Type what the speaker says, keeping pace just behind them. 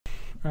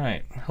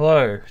Alright,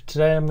 hello.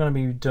 Today I'm going to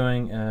be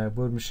doing a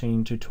Word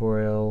Machine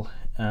tutorial.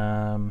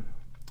 I'm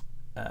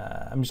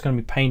just going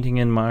to be painting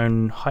in my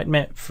own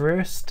Heightmap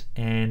first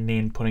and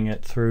then putting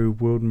it through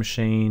Word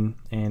Machine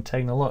and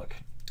taking a look.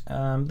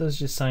 This is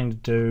just something to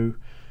do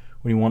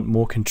when you want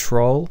more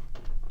control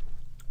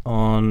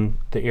on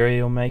the area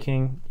you're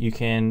making. You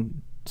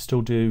can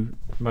still do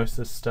most of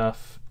this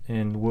stuff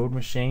in Word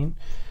Machine,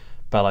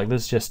 but like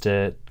this is just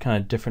a kind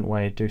of different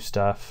way to do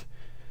stuff.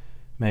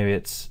 Maybe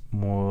it's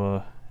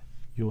more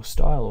your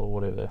style or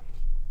whatever.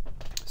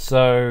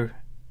 So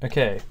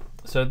okay,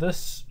 so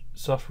this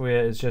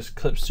software is just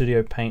Clip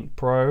Studio Paint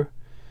Pro.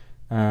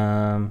 You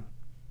can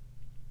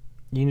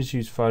just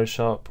use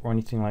Photoshop or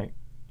anything like,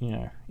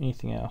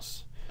 anything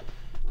else.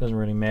 Doesn't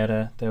really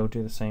matter, they'll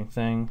do the same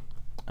thing.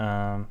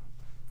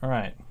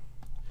 Alright,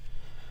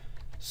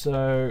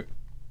 so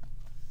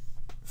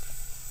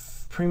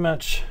pretty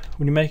much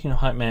when you're making a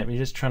height map, you're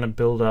just trying to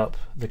build up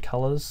the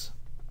colors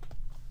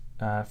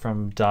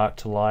from dark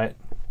to light,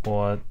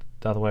 or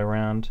the other way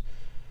around.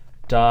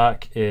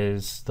 Dark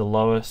is the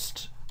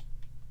lowest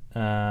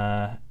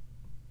height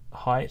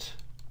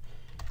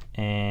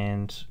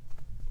and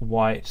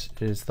white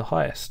is the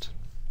highest.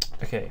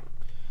 Okay,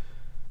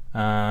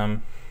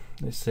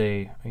 let's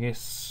see, I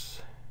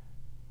guess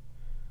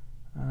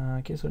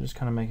I'll just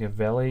kind of make a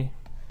valley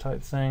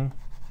type thing.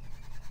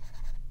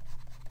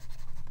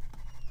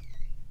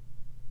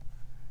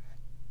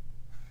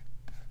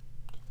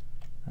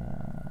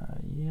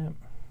 Yep.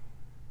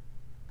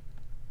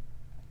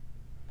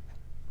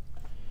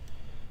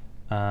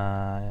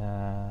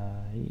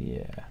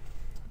 Yeah.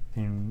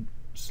 Then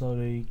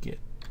slowly get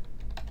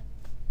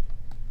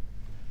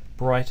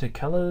brighter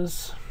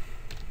colors.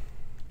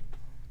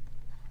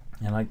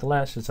 And like the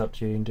lash, it's up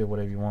to you. You can do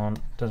whatever you want.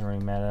 Doesn't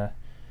really matter.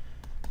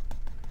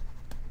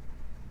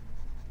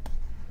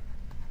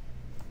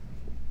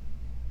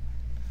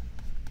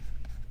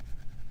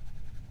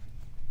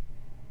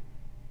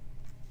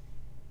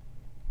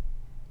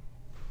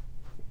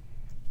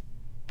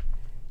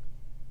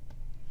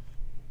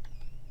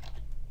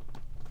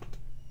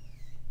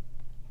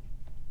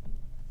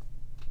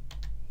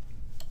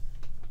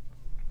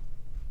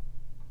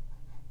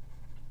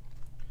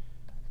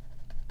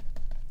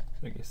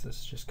 I guess this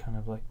is just kind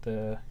of like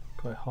the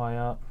quite high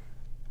up.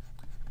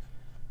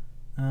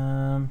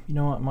 You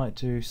know what, I might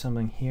do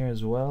something here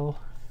as well.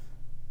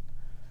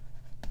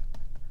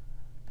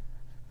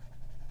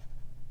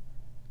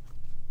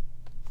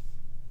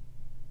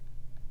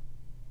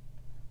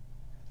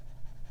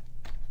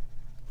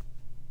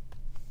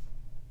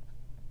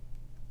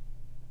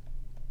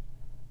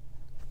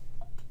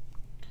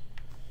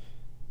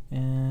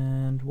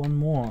 And one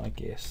more, I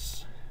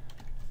guess.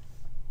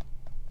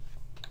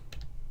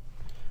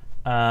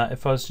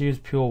 If I was to use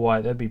pure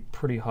white, that'd be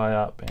pretty high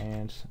up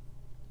and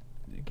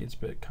it gets a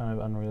bit kind of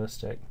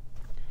unrealistic.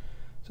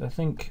 So I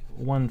think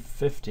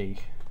 150,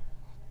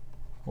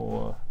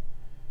 or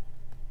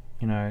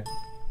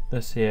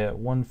this here,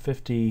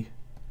 150,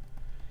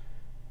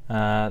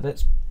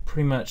 that's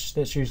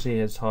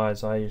usually as high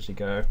as I usually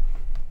go.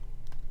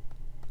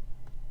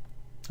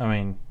 I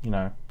mean,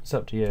 it's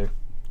up to you.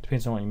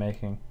 Depends on what you're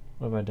making.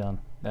 What have I done?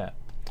 That.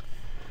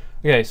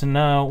 Okay, so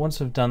now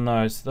once I've done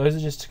those are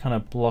just to kind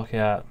of block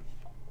out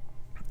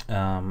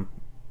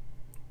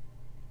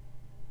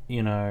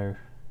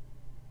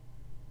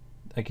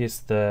I guess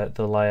the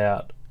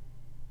layout,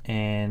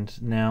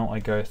 and now I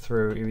go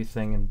through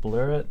everything and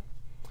blur it.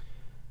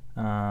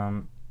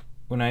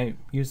 When I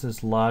use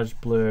this large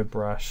blur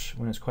brush,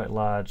 when it's quite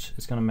large,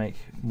 it's going to make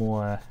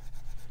more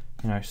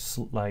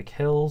like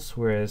hills,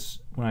 whereas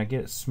when I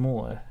get it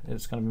smaller,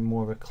 it's going to be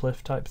more of a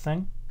cliff type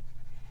thing.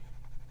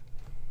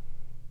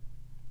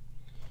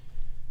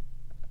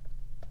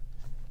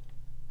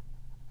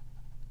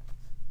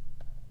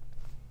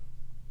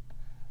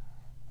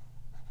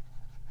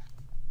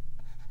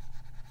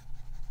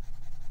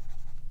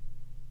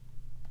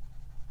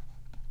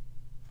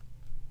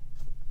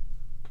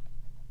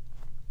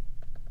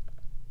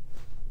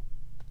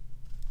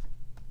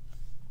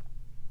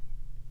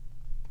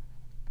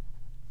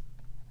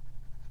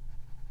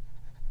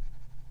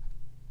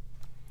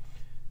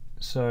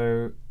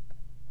 So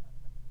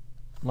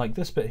like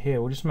this bit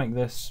here, we'll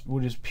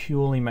just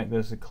purely make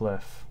this a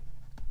cliff,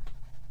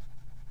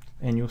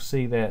 and you'll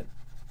see that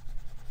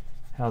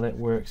how that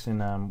works in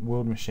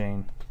Word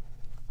Machine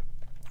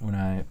when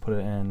I put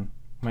it in.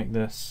 Make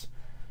this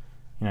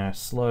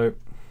slope,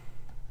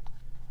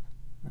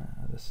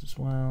 this as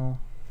well.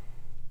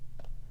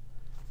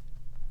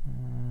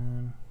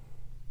 I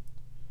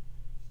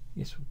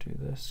guess we'll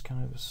do this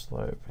kind of a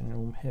slope, and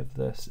we'll have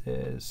this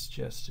as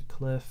just a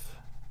cliff.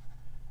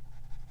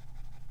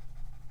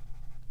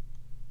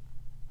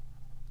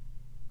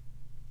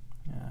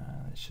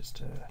 It's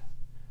just a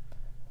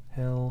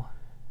hill.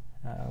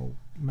 I'll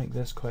make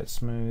this quite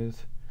smooth,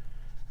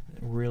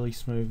 really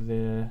smooth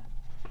there,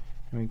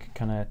 and we can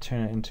kind of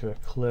turn it into a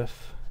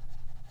cliff.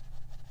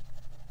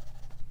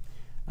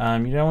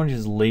 You don't want to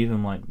just leave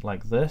them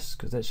like this,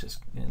 because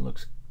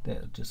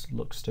that just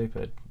looks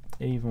stupid,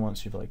 even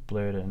once you've like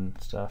blurred it and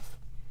stuff.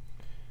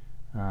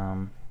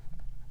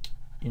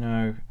 You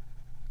know,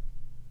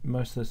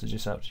 most of this is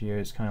just up to you.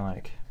 It's kind of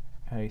like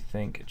how you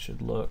think it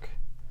should look.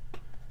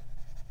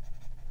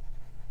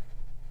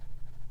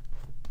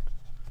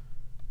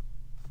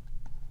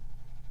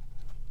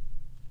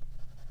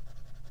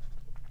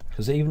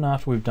 Because even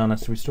after we've done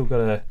this, we've still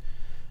got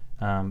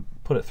to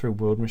put it through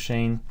World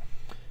Machine,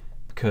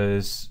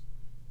 because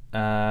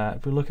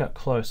if we look up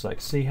close,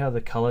 like, see how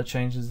the color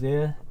changes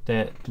there?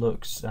 That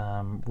looks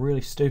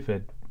really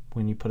stupid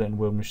when you put it in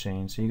World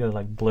Machine, so you got to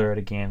like blur it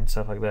again and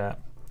stuff like that.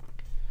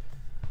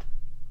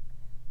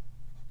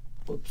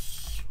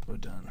 Whoops, we're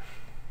done.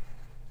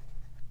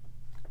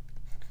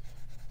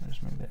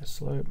 Just make that a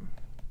slope.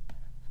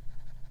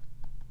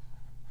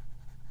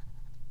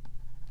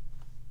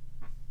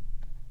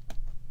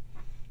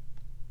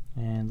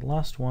 And the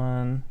last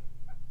one,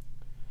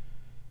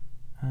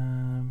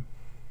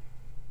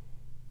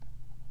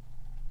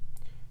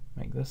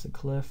 make this a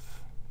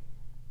cliff.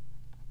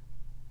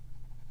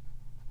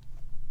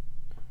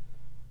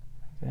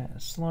 Make that a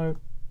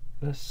slope.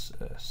 This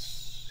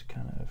is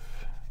kind of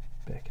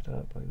back it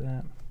up like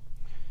that.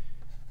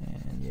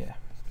 And yeah,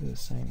 do the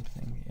same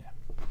thing here.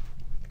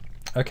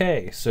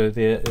 Okay, so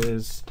there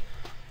is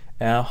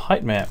our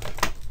height map.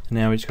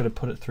 Now we just got to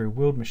put it through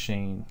World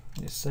Machine.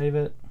 Just save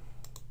it.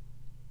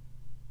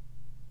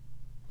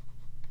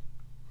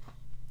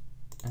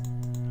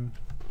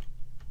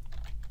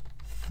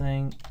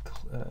 Think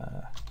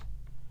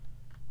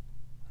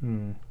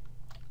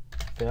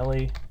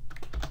valley.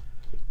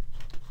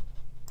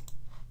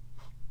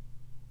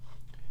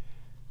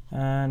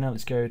 Now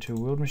let's go to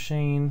World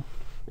Machine,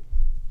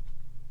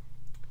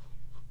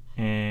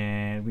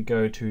 and we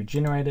go to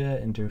generator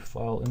and do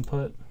file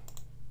input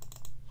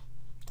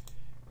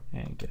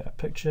and get our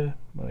picture.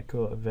 What I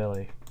call it, a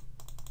valley.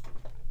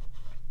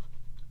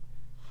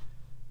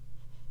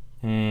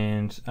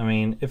 And I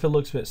mean, if it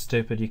looks a bit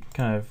stupid, you can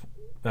kind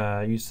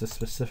of use the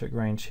specific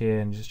range here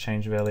and just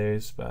change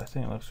values, but I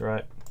think it looks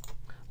right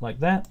like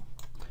that.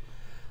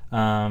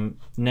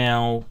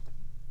 Now,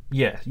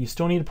 yeah, you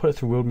still need to put it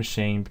through World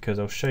Machine, because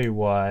I'll show you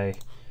why.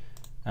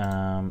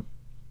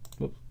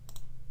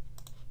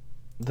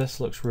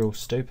 This looks real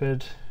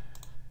stupid.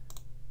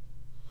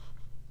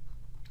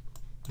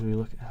 If we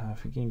look at,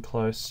 if you're getting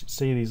close,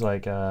 see these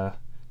like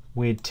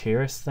weird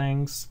terrace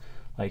things?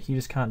 Like, you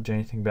just can't do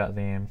anything about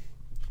them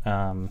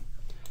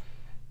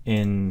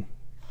in,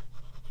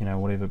 you know,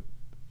 whatever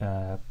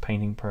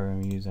painting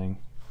program you're using.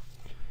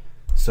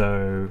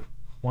 So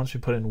once we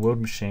put it in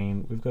World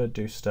Machine, we've got to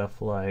do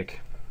stuff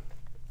like,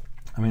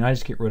 I mean, I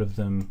just get rid of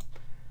them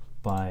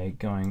by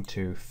going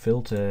to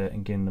filter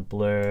and getting the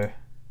blur,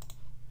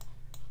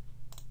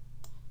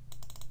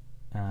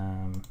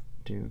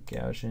 do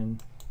Gaussian.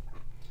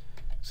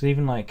 So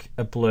even like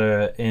a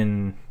blur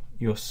in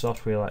your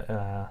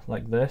software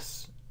like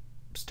this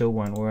still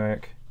won't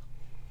work.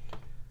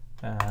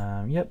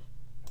 Yep,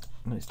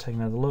 let's take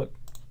another look.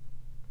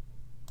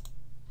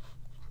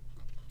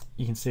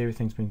 You can see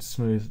everything's been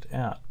smoothed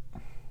out.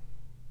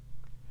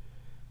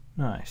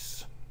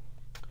 Nice.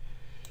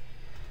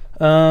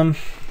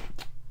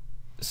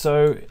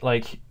 So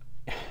like,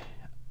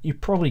 you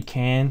probably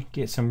can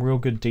get some real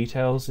good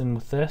details in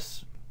with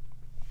this,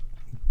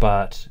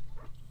 but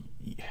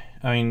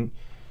I mean,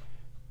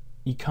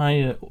 you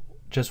kind of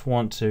just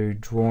want to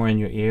draw in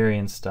your area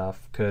and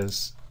stuff,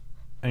 because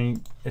I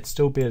mean, it's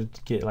still better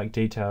to get like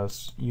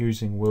details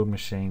using World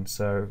Machine.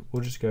 So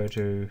we'll just go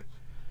to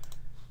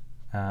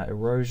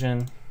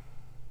erosion.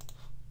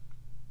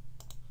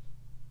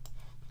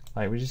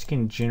 Like, we're just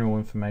getting general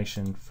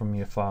information from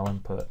your file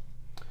input.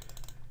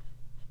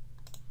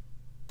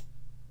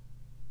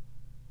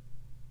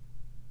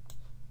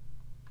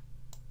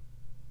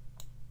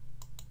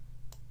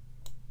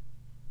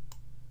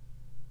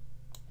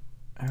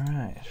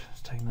 Alright,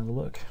 let's take another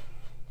look.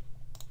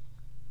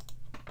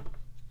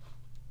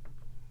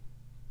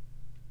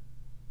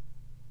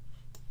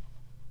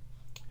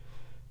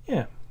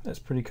 Yeah, that's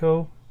pretty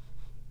cool.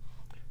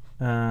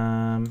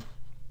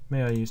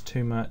 May I use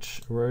too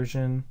much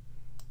erosion?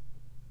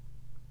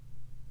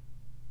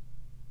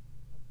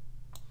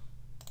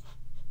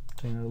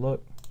 Take another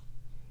look.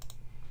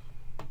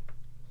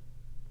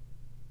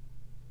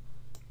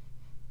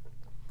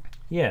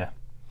 Yeah.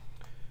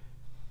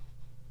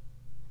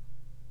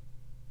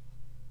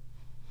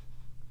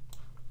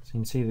 So you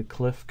can see the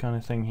cliff kind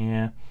of thing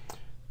here.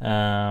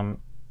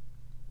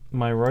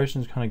 My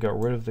erosion's kind of got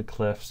rid of the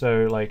cliff,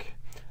 so like,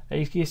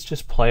 I guess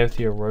just play with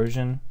the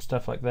erosion,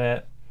 stuff like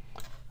that.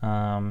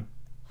 And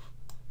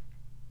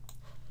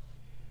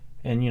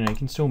you know, you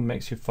can still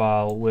mix your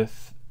file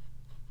with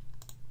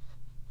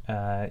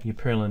your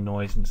Perlin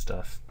noise and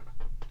stuff.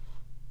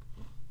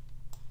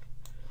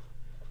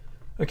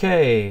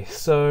 Okay,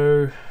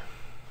 so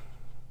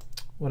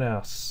what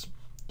else?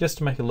 Just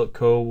to make it look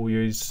cool, we'll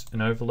use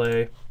an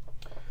overlay.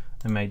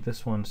 I made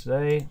this one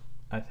today.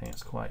 I think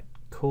it's quite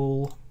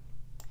cool.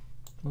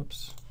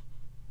 Oops.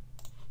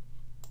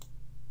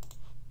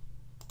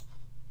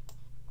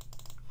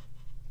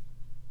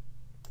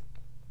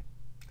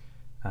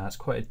 It's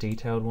quite a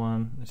detailed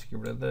one. Let's get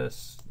rid of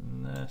this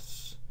and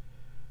this.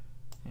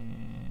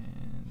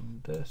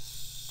 want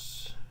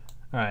this.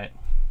 Alright,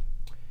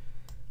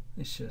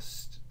 let's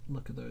just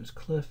look at those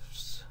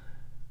cliffs.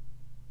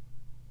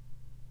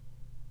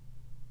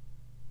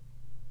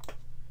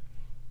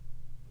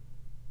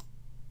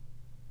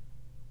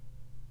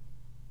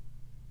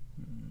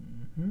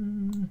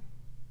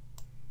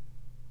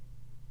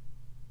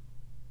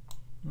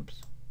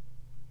 Oops.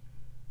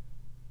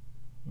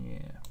 Yeah.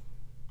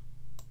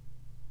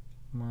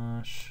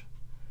 Marsh.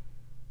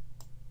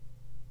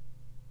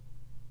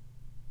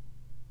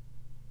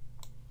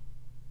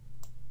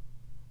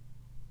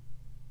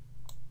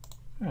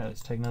 Alright,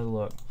 let's take another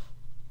look.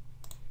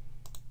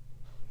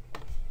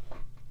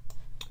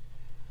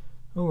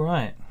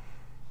 Alright.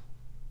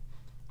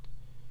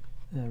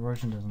 The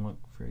erosion doesn't look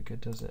very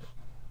good, does it?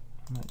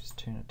 I might just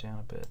turn it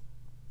down a bit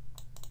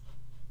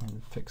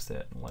and fix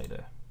that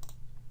later.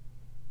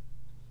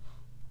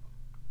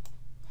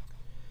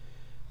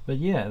 But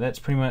yeah, that's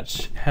pretty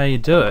much how you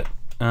do it.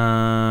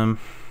 Yeah,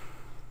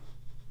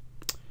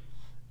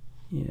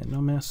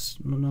 not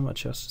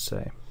much else to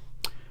say.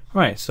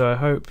 Alright, so I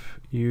hope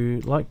you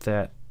liked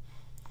that.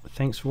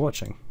 Thanks for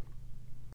watching.